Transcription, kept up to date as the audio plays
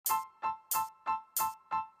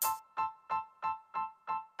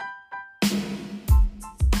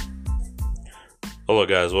Hello,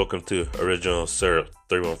 guys. Welcome to Original Syrup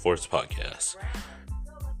 314's podcast.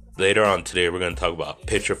 Later on today, we're going to talk about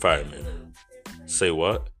pitcher firemen. Say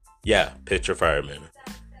what? Yeah, pitcher firemen.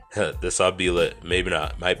 This ought be lit. Maybe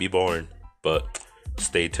not. Might be boring, but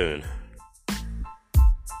stay tuned.